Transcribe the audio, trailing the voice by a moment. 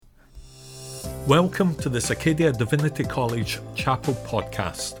Welcome to the Acadia Divinity College Chapel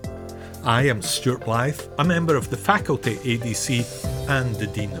podcast. I am Stuart Blythe, a member of the faculty ADC and the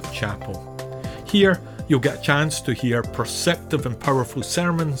Dean of Chapel. Here, you'll get a chance to hear perceptive and powerful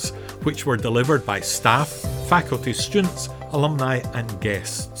sermons which were delivered by staff, faculty, students, alumni and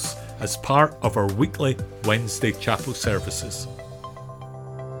guests as part of our weekly Wednesday chapel services.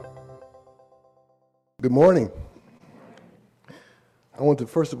 Good morning. I want to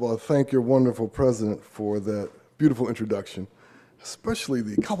first of all thank your wonderful president for that beautiful introduction, especially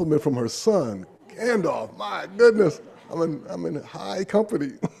the compliment from her son, Gandalf. My goodness, I'm in high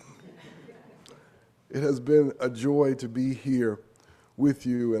company. It has been a joy to be here with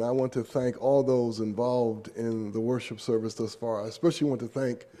you, and I want to thank all those involved in the worship service thus far. I especially want to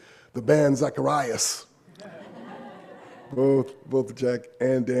thank the band Zacharias, both Jack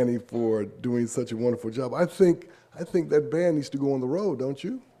and Danny, for doing such a wonderful job. I think that band needs to go on the road, don't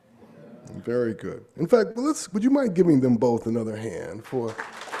you? Very good. In fact, would you mind giving them both another hand for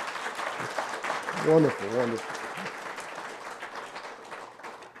wonderful.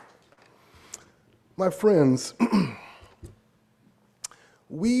 My friends,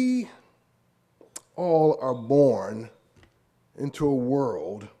 we all are born into a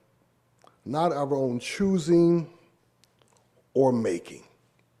world not our own choosing or making.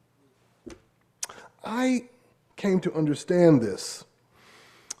 I came to understand this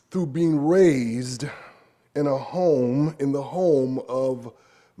through being raised in the home of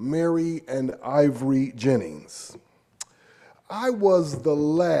Mary and Ivory Jennings. I was the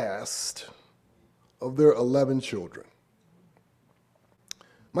last of their 11 children.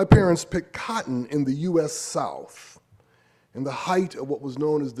 My parents picked cotton in the U.S. South in the height of what was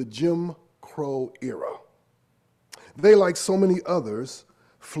known as the Jim Crow era. They, like so many others,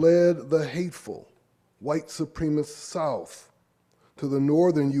 fled the hateful white supremacist South to the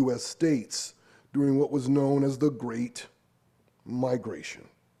northern U.S. states during what was known as the Great Migration.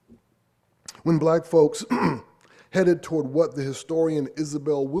 When black folks headed toward what the historian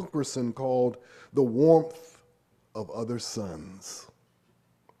Isabel Wilkerson called the warmth of other suns.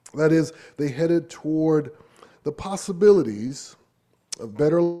 That is, they headed toward the possibilities of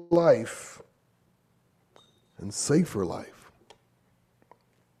better life and safer life.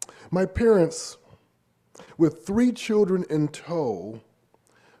 My parents, with 3 children in tow,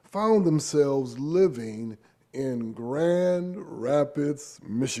 found themselves living in Grand Rapids,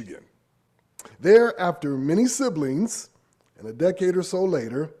 Michigan. There, after many siblings, and a decade or so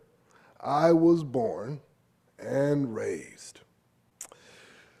later, I was born and raised.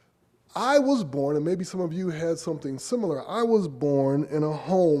 I was born, and maybe some of you had something similar, I was born in a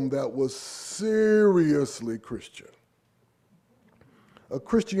home that was seriously Christian. A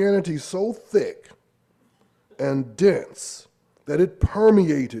Christianity so thick and dense that it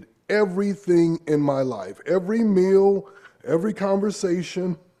permeated everything in my life. Every meal, every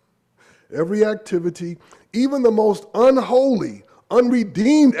conversation, every activity, even the most unholy,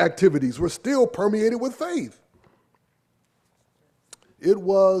 unredeemed activities were still permeated with faith. It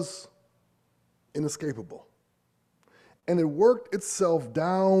was inescapable. And it worked itself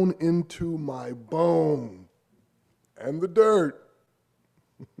down into my bone and the dirt.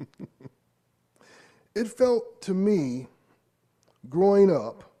 It felt to me, growing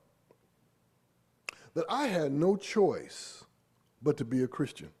up, that I had no choice but to be a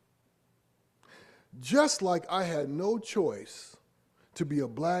Christian. Just like I had no choice to be a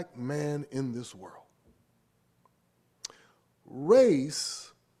black man in this world.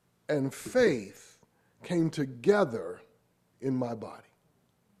 Race and faith came together in my body.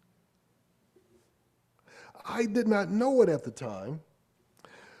 I did not know it at the time,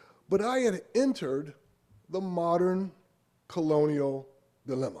 but I had entered the modern colonial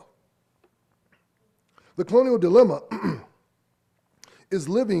dilemma. The colonial dilemma is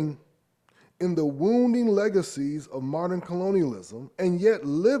living in the wounding legacies of modern colonialism and yet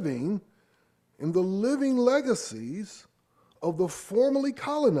living in the living legacies of the formerly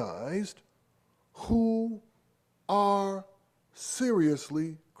colonized who are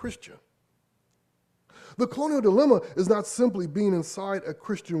seriously Christian. The colonial dilemma is not simply being inside a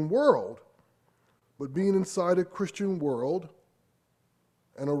Christian world, but being inside a Christian world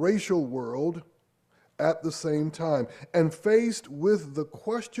and a racial world at the same time, and faced with the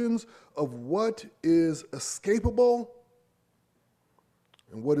questions of what is escapable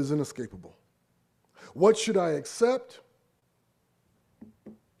and what is inescapable. What should I accept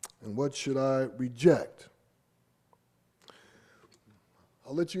and what should I reject?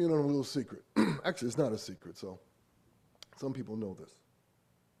 I'll let you in on a little secret. Actually, it's not a secret, so some people know this.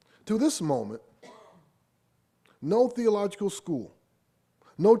 To this moment, no theological school,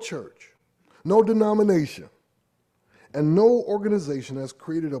 no church, no denomination, and no organization has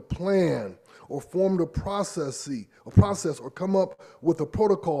created a plan or formed a process or come up with a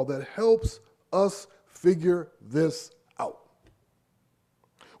protocol that helps us figure this out.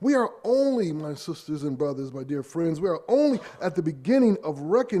 We are only, my sisters and brothers, my dear friends, we are only at the beginning of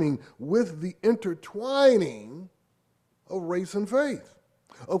reckoning with the intertwining of race and faith,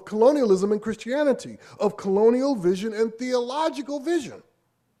 of colonialism and Christianity, of colonial vision and theological vision.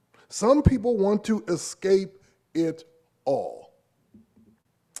 Some people want to escape it all.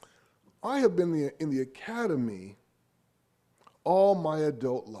 I have been in the academy all my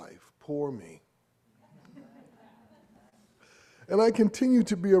adult life. Poor me. And I continue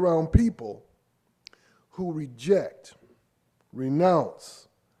to be around people who reject, renounce,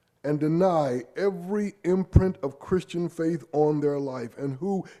 and deny every imprint of Christian faith on their life, and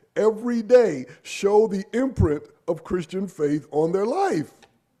who every day show the imprint of Christian faith on their life.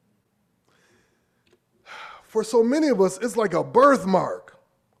 For so many of us, it's like a birthmark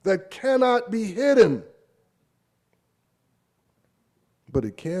that cannot be hidden, but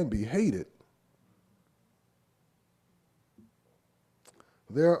it can be hated.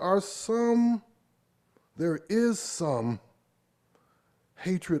 There is some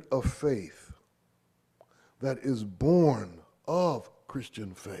hatred of faith that is born of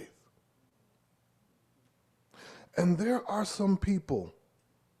Christian faith. And there are some people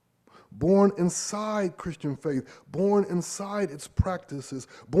born inside Christian faith, born inside its practices,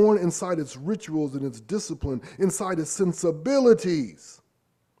 born inside its rituals and its discipline, inside its sensibilities,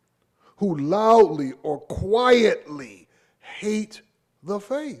 who loudly or quietly hate the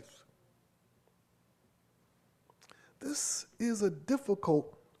faith. This is a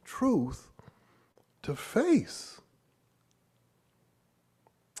difficult truth to face.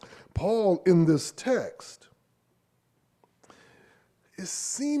 Paul, in this text, is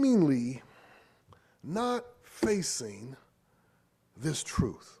seemingly not facing this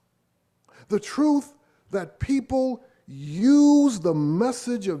truth. The truth that people use the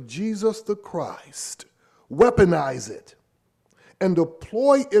message of Jesus the Christ, weaponize it, and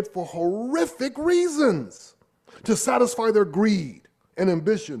deploy it for horrific reasons, to satisfy their greed and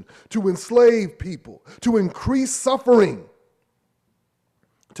ambition, to enslave people, to increase suffering,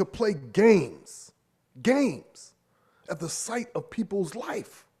 to play games at the sight of people's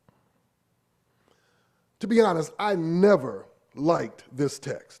life. To be honest, I never liked this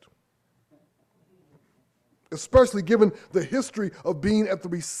text, especially given the history of being at the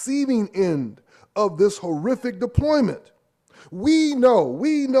receiving end of this horrific deployment. We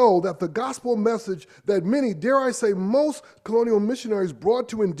know that the gospel message that many, dare I say most, colonial missionaries brought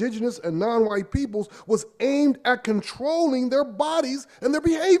to indigenous and non-white peoples was aimed at controlling their bodies and their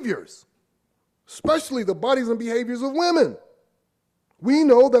behaviors, especially the bodies and behaviors of women. We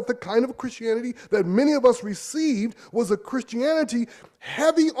know that the kind of Christianity that many of us received was a Christianity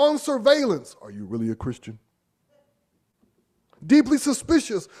heavy on surveillance. Are you really a Christian? Deeply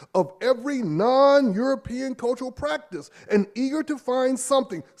suspicious of every non-European cultural practice and eager to find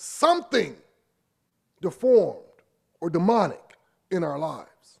something deformed or demonic in our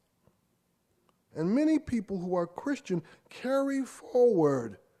lives. And many people who are Christian carry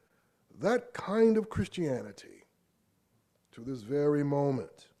forward that kind of Christianity to this very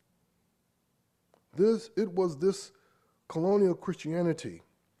moment. It was this colonial Christianity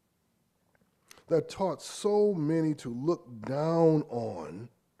that taught so many to look down on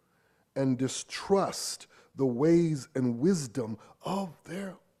and distrust the ways and wisdom of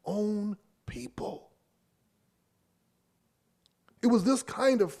their own people. It was this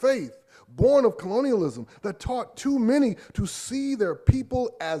kind of faith, born of colonialism, that taught too many to see their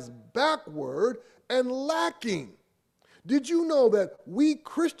people as backward and lacking. Did you know that we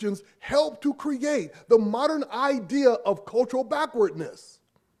Christians helped to create the modern idea of cultural backwardness?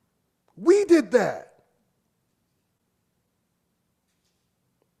 We did that.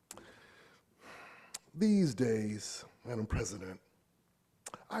 These days, Madam President,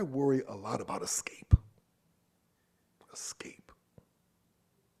 I worry a lot about escape. Escape.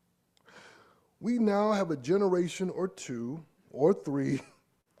 We now have a generation or two or three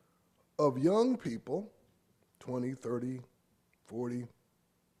of young people, 20, 30, 40,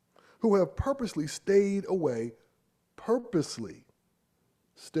 who have purposely stayed away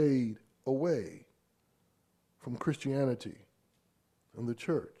from Christianity and the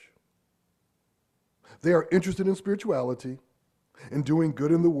church. They are interested in spirituality, in doing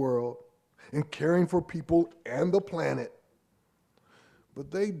good in the world, in caring for people and the planet.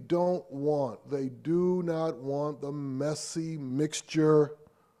 But they do not want the messy mixture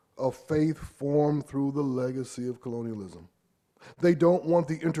of faith formed through the legacy of colonialism. They don't want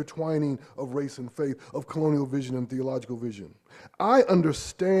the intertwining of race and faith, of colonial vision and theological vision. I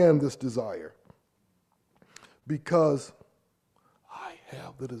understand this desire because I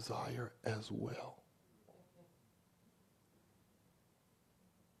have the desire as well.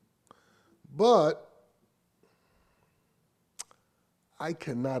 But I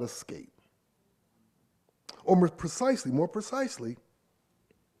cannot escape. Or more precisely,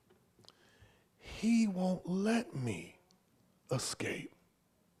 he won't let me escape.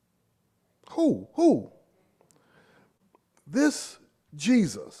 Who? This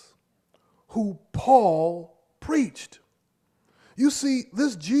Jesus who Paul preached. You see,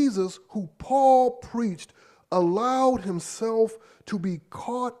 this Jesus who Paul preached allowed himself to be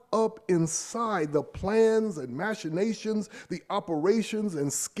caught up inside the plans and machinations, the operations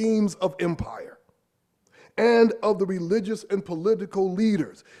and schemes of empire and of the religious and political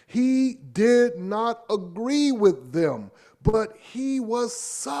leaders. He did not agree with them, but he was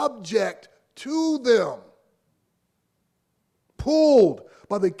subject to them, pulled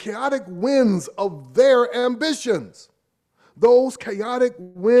by the chaotic winds of their ambitions. Those chaotic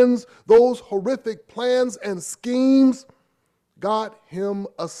winds, those horrific plans and schemes got him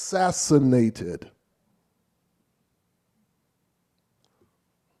assassinated.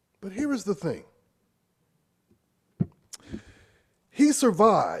 But here is the thing. He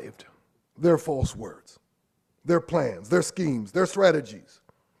survived their false words, their plans, their schemes, their strategies.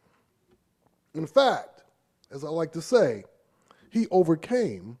 In fact, as I like to say, he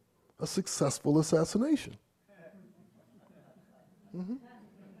overcame a successful assassination.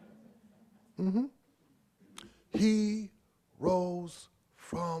 He rose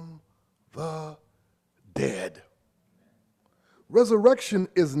from the dead. Resurrection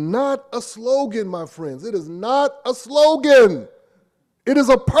is not a slogan, my friends. It is not a slogan. It is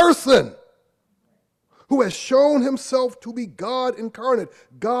a person who has shown himself to be God incarnate,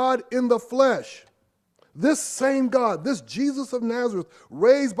 God in the flesh. This same God, this Jesus of Nazareth,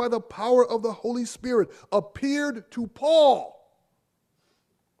 raised by the power of the Holy Spirit, appeared to Paul.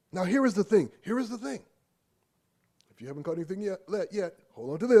 Now here is the thing. If you haven't caught anything yet,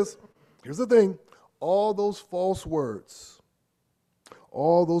 hold on to this. Here's the thing. All those false words,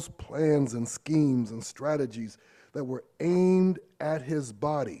 all those plans and schemes and strategies that were aimed at his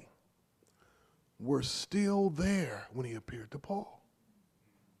body were still there when he appeared to Paul.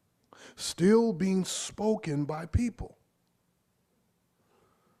 Still being spoken by people.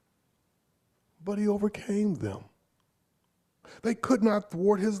 But he overcame them. They could not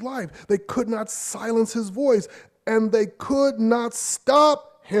thwart his life. They could not silence his voice. And they could not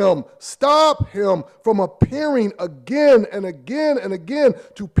stop him from appearing again and again and again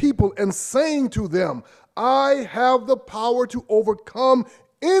to people and saying to them, I have the power to overcome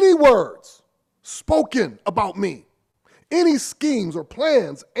any words spoken about me, any schemes or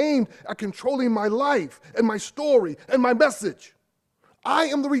plans aimed at controlling my life and my story and my message. I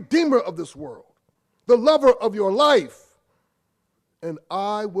am the Redeemer of this world, the lover of your life, and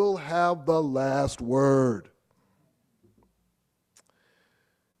I will have the last word.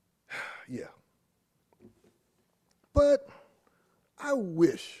 Yeah. But I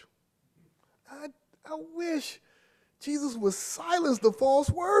wish Jesus would silence the false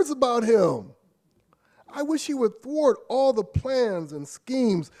words about him. I wish he would thwart all the plans and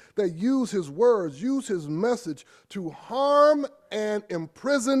schemes that use his words, use his message to harm and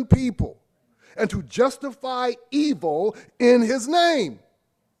imprison people and to justify evil in his name.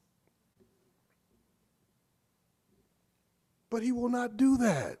 But he will not do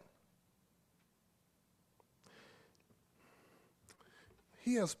that.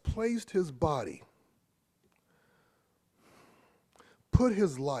 He has placed his body, put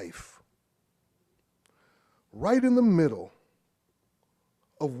his life right in the middle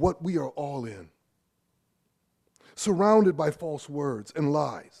of what we are all in, surrounded by false words and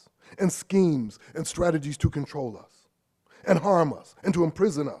lies and schemes and strategies to control us and harm us and to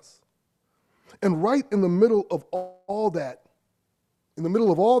imprison us. And right in the middle of all that,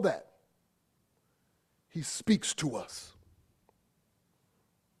 he speaks to us.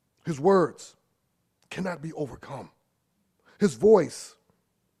 His words cannot be overcome. His voice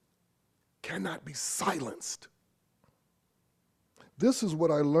cannot be silenced. This is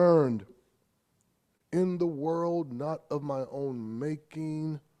what I learned in the world not of my own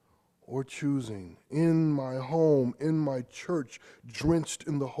making or choosing, in my home, in my church, drenched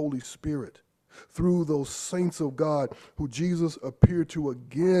in the Holy Spirit, through those saints of God who Jesus appeared to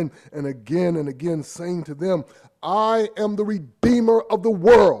again and again and again, saying to them, I am the Redeemer of the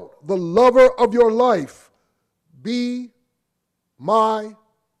world, the lover of your life. Be my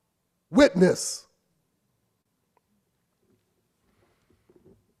witness.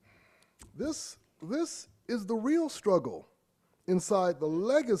 This is the real struggle inside the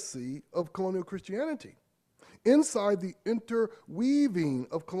legacy of colonial Christianity, inside the interweaving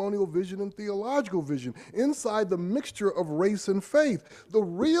of colonial vision and theological vision, inside the mixture of race and faith. The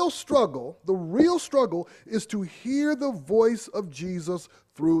real struggle is to hear the voice of Jesus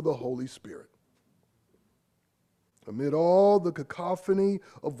through the Holy Spirit. Amid all the cacophony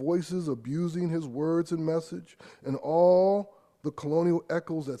of voices abusing his words and message, and all the colonial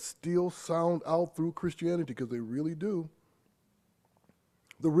echoes that still sound out through Christianity, because they really do,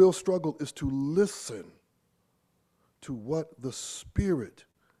 the real struggle is to listen to what the Spirit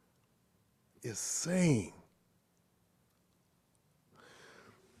is saying.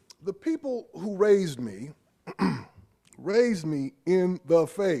 The people who raised me, raised me in the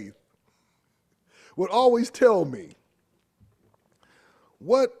faith, would always tell me,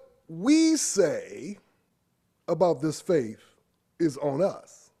 what we say about this faith is on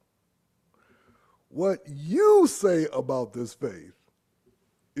us. What you say about this faith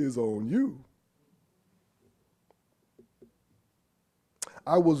is on you.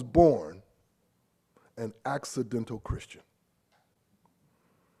 I was born an accidental Christian,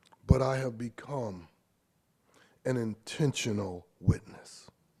 but I have become an intentional witness,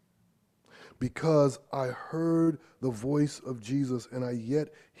 because I heard the voice of Jesus, and I yet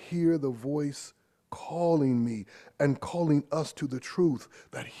hear the voice calling me and calling us to the truth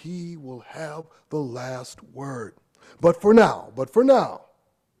that he will have the last word. But for now,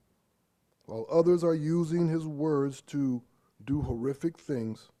 while others are using his words to do horrific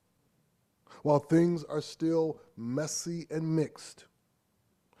things, while things are still messy and mixed,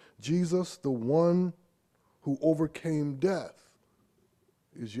 Jesus, the one who overcame death,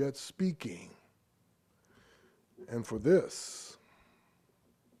 is yet speaking. And for this,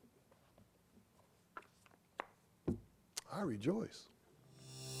 I rejoice.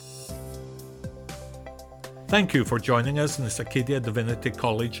 Thank you for joining us in this Acadia Divinity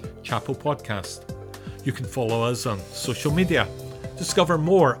College Chapel podcast. You can follow us on social media. Discover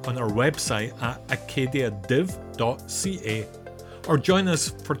more on our website at acadiadiv.ca, or join us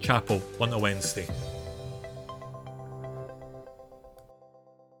for chapel on a Wednesday.